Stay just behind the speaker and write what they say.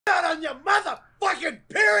nut on your motherfucking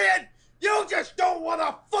period. You just don't want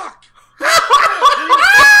to fuck.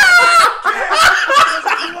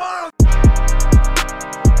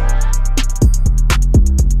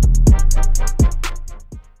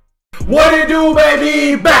 What it do,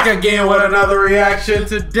 baby? Back again with another reaction.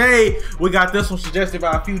 Today, we got this one suggested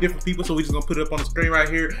by a few different people, so we just gonna put it up on the screen right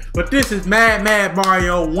here. But this is Mad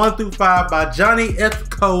Mario 1 through 5 by Johnny F.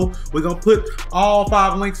 Cole. We're gonna put all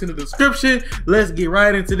 5 links in the description. Let's get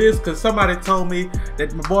right into this, because somebody told me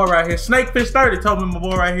that my boy right here, Snakefish 30, told me my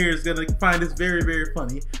boy right here is gonna find this very, very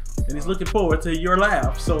funny. And he's looking forward to your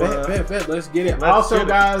laugh. So bet. Let's get it. Also,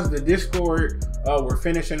 guys, the Discord, we're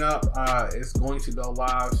finishing up. It's going to go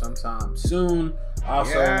live sometime soon.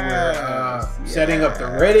 Also, we're setting up the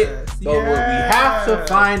Reddit. But what we have to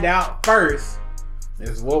find out first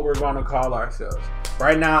is what we're going to call ourselves.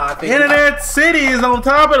 Right now, I think Internet City is on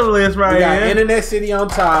top of the list right here. We got Internet City on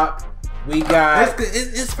top. We got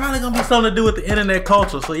it's probably gonna be something to do with the internet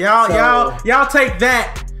culture. So y'all take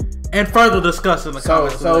that and further discuss in the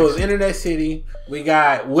comments. So it's Internet City. We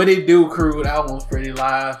got What It Do Crew. That one was pretty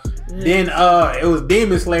live. Yeah. Then it was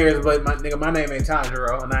Demon Slayers, but my name ain't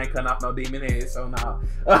Tanjiro, and I ain't cutting off no demon head, so nah.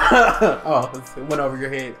 Oh, it went over your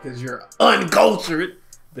head because you're uncultured,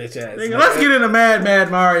 bitch ass. Nigga, let's get into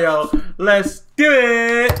Mad Mario. Let's do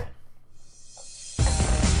it.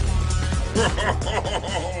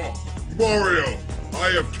 Mario,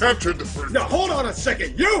 I have captured the prince. Now hold on a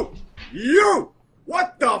second. You!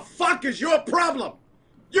 What the fuck is your problem?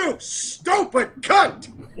 You stupid cunt!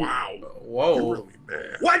 Wow. Whoa. You're really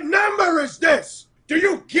mad. What number is this? Do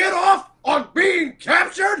you get off on being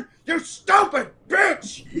captured? You stupid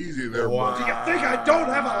bitch! Easy there, Wow. Do you think I don't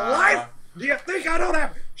have a life? Do you think I don't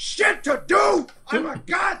have shit to do? I'm a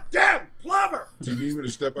goddamn plumber! Do you need me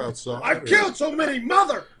to step outside? I've killed so many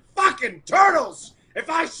motherfucking turtles! If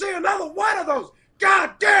I see another one of those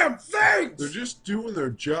goddamn things! They're just doing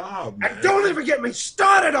their job, man. And don't even get me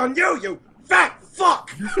started on you fat fuck!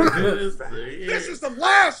 This is the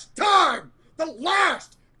last time! The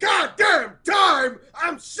last goddamn time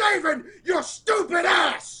I'm saving your stupid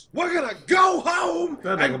ass! We're gonna go home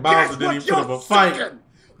That nigga and Bowser guess didn't what even you're put up a fight. sucking?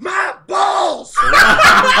 My balls! What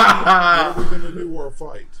are we gonna do our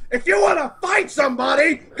fight? If you wanna fight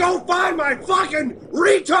somebody, go find my fucking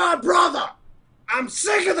retard brother! I'm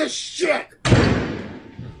sick of this shit!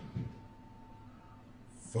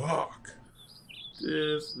 Fuck.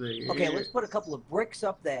 This thing. Okay, let's put a couple of bricks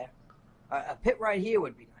up there. A pit right here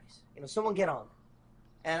would be nice. You know, someone get on it.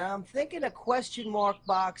 And I'm thinking a question mark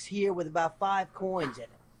box here with about 5 coins in it.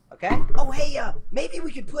 Okay? Oh, hey, maybe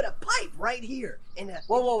we could put a pipe right here. In a...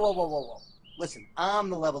 Whoa. Listen, I'm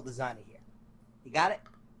the level designer here. You got it?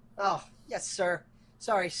 Oh, yes, sir.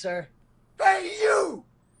 Sorry, sir. Hey, you!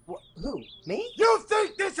 Who? Me? You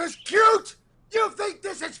think this is cute? You think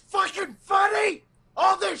this is fucking funny?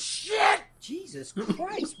 All this shit? Jesus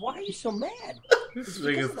Christ, why are you so mad? This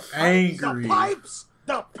nigga's The angry. pipes,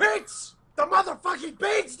 the pits, the motherfucking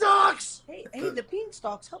beanstalks! Hey, the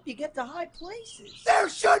beanstalks help you get to high places. There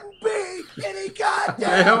shouldn't be any goddamn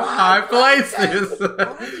Damn high places.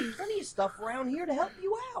 Well, there's plenty of stuff around here to help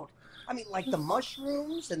you out. I mean, like the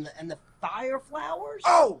mushrooms and the fire flowers.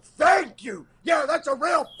 Oh, thank you! Yeah, that's a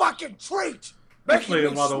real fucking treat! Making me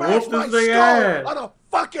nigga mother smash whooped my this nigga skull ass. on a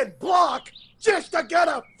fucking block just to get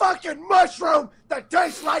a fucking mushroom that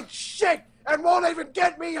tastes like shit and won't even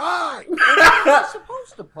get me high! Where are you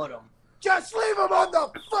supposed to put them? Just leave them on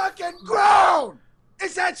the fucking ground!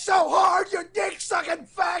 Is that so hard, you dick-sucking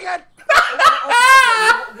faggot?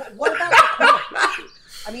 What about the coins?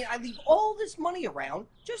 I mean, I leave all this money around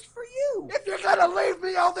just for you. If you're gonna leave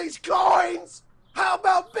me all these coins, how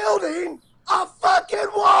about building a fucking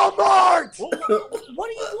Walmart? What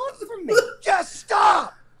do you want from me? Just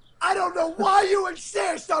stop! I don't know why you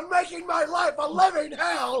insist on making my life a living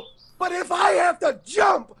hell, but if I have to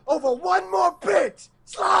jump over one more pit,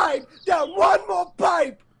 slide down one more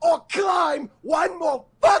pipe, or climb one more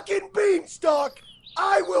fucking beanstalk,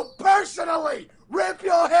 I will personally rip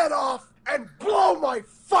your head off and blow my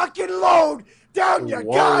fucking load down your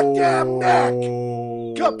goddamn neck!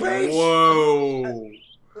 Capiche? Whoa.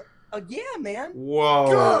 Yeah, man.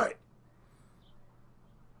 Whoa. Good!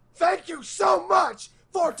 Thank you so much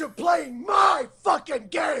for playing my fucking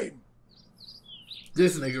game!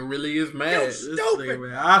 This nigga really is mad. You This stupid! nigga,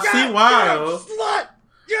 man. I see why, though. Slut!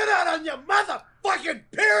 You're not on your motherfucking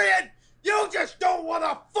period! You just don't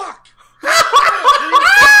wanna fuck!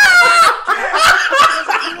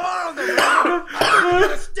 I'm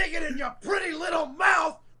gonna stick it in your pretty little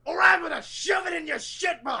mouth, or I'm gonna shove it in your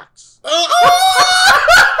shit box! Who the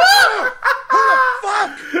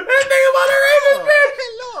fuck? This nigga about to raise his bitch.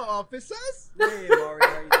 Hello, officers. Hey, Mario,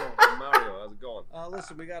 how you doing?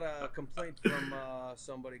 listen, we got a complaint from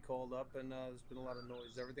somebody called up, and there's been a lot of noise.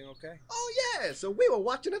 Is everything okay? Oh, yeah. So we were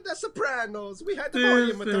watching The Sopranos. We had the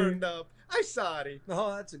volume turned up. I'm sorry.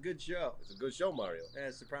 Oh, that's a good show. It's a good show, Mario. Yeah,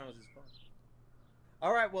 Sopranos is fun.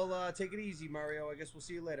 All right, well, take it easy, Mario. I guess we'll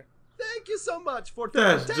see you later. Thank you so much for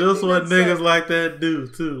That's just what niggas like that do,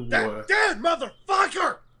 too, boy. Dead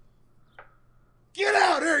motherfucker! Get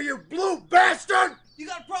out here, you blue bastard! You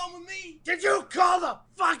got a problem with me? Did you call the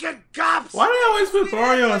fucking cops? Why do they always put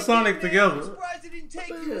Mario and Sonic I'm together? surprised it didn't take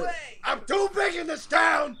you away. I'm too big in this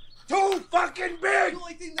town! Too fucking big! The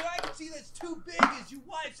only thing that I can see that's too big is your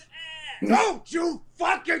wife's ass. Don't you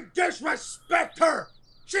fucking disrespect her!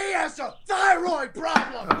 She has a thyroid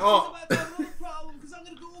problem! Oh. About that little problem, because I'm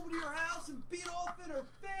going to go over to your house and beat off in her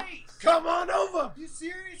face. Come on over! You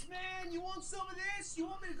serious, man? You want some of this? You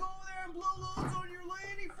want me to go over there and blow loads on your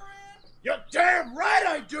lady friend? You're damn right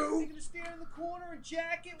I You do! gonna stand in the corner and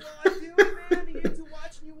jack it while I do it, man? Are you into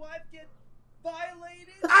watching your wife get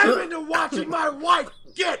violated? I'm into watching my wife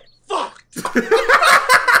get fucked! That's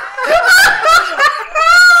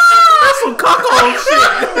some cuckold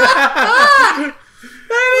shit.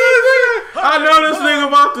 I know this nigga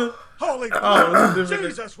about to. Holy Oh, this is different.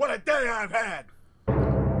 Jesus, what a day I've had!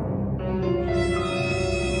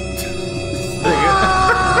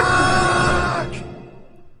 Fuck!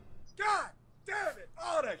 God damn it!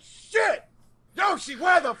 All the shit! Yoshi,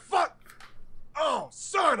 where the fuck? Oh,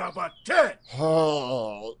 son of a tit!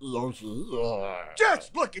 Oh, Yoshi.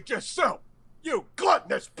 Just look at yourself! You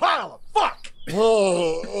gluttonous pile of fuck!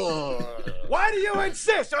 Why do you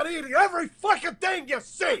insist on eating every fucking thing you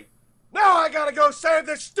see? Now I gotta go save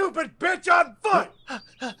this stupid bitch on foot!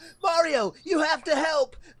 Mario, you have to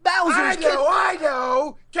help. Bowser's I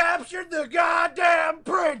know! Captured the goddamn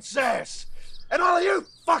princess! And all of you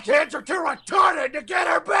fuckheads are too retarded to get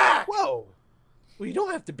her back! Whoa. Well, you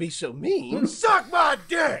don't have to be so mean. Suck my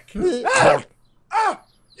dick! Ah!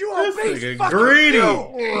 You This obese nigga fucking greedy.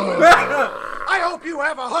 mule. I hope you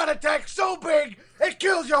have a heart attack so big it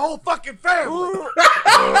kills your whole fucking family!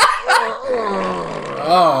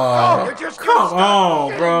 Oh, you're just come gonna stop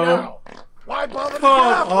on, shitting bro. now. Why bother to get Come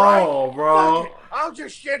up, right? on, bro. Fuck it. I'll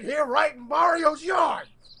just shit here right in Mario's yard.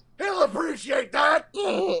 He'll appreciate that. This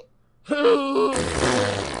You know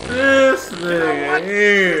what? nigga This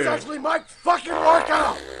here. actually might fucking work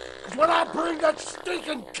out. 'Cause when I bring that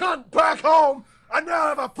stinking cunt back home, I now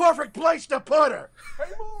have a perfect place to put her.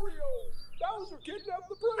 Hey, Mario. Bowser kidnapped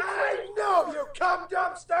the princess. I know, you cum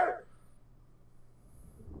dumpster.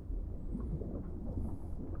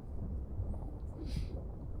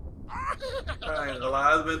 I ain't gonna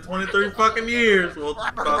lie, it's been 23 fucking years. Well,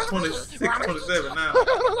 about 26, 27 now.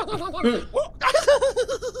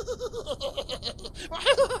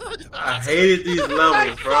 I hated these Hey,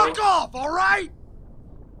 levels, bro. fuck off, all right?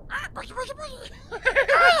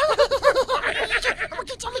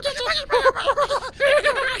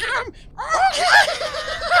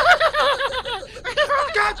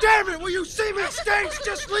 God damn it, will you see me stinks?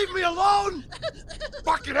 Just leave me alone!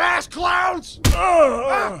 Fucking ass clowns!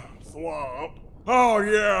 Swamp. Oh,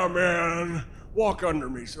 yeah, man. Walk under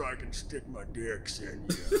me so I can stick my dicks in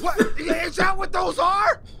you. What? Is that what those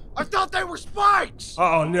are? I thought they were spikes!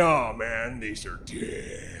 Oh, no, man. These are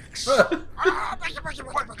dicks. Hey!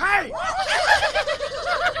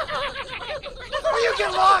 Will you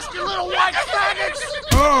get lost, you little white faggots?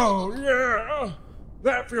 Oh, yeah.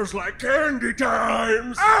 That feels like candy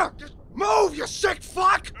times. Ah, just move, you sick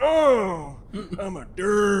fuck! Oh, I'm a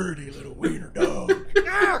dirty little wiener dog.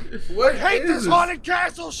 Ah, What I hate is this this? haunted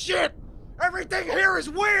castle shit! Everything here is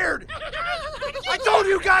weird! I told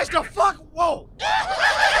you guys to fuck. Whoa!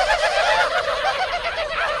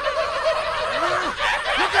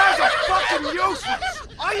 You guys are fucking useless!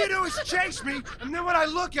 All you do is chase me, and then when I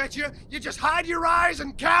look at you, you just hide your eyes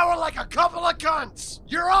and cower like a couple of cunts!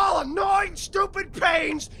 You're all annoying, stupid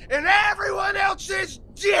pains in everyone else's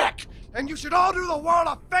dick! And you should all do the world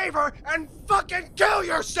a favor and fucking kill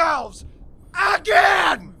yourselves!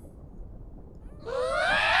 Again!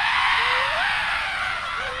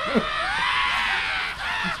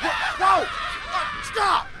 Whoa!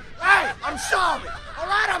 Stop! Hey, I'm sorry!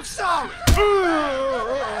 Alright, I'm sorry!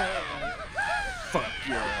 Fuck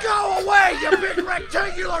you. Go away, you big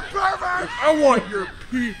rectangular pervert! I want your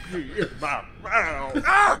pee-pee in my mouth.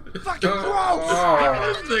 Ah! Fucking gross!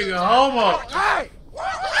 Oh, this nigga homo. Hey!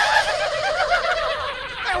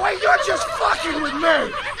 Hey, wait, you're just fucking with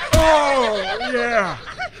me! Oh, yeah.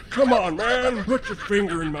 Come on, man. Put your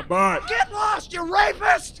finger in my butt. Get lost, you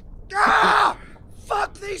rapist! Ah!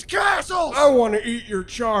 Fuck these castles! I want to eat your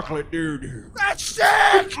chocolate doo-doo. That's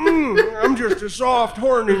sick! I'm just a soft,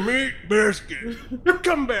 horny meat biscuit.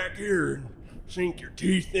 Come back here and sink your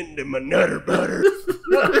teeth into my nutter butter.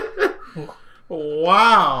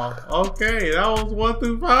 Wow. Okay, that was 1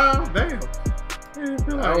 through 5. Damn.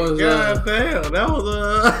 That was God damn. That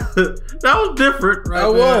was different. Right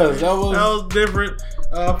that was different.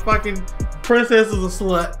 Fucking Princess is a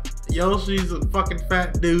slut. Yoshi's a fucking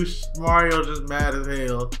fat douche. Mario just mad as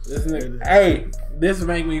hell. Hey, this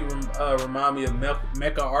make me remind me of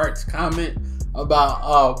Mecha Art's comment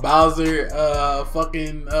about Bowser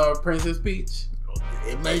fucking Princess Peach.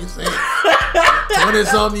 It makes sense.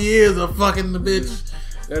 20-something years of fucking the bitch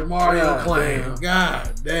that Mario claimed. God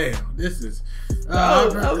damn. This is... that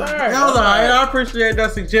was alright. I appreciate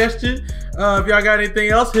that suggestion. If y'all got anything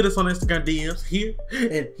else, hit us on Instagram DMs here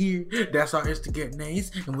and here. That's our Instagram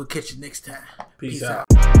names, and we'll catch you next time. Peace out.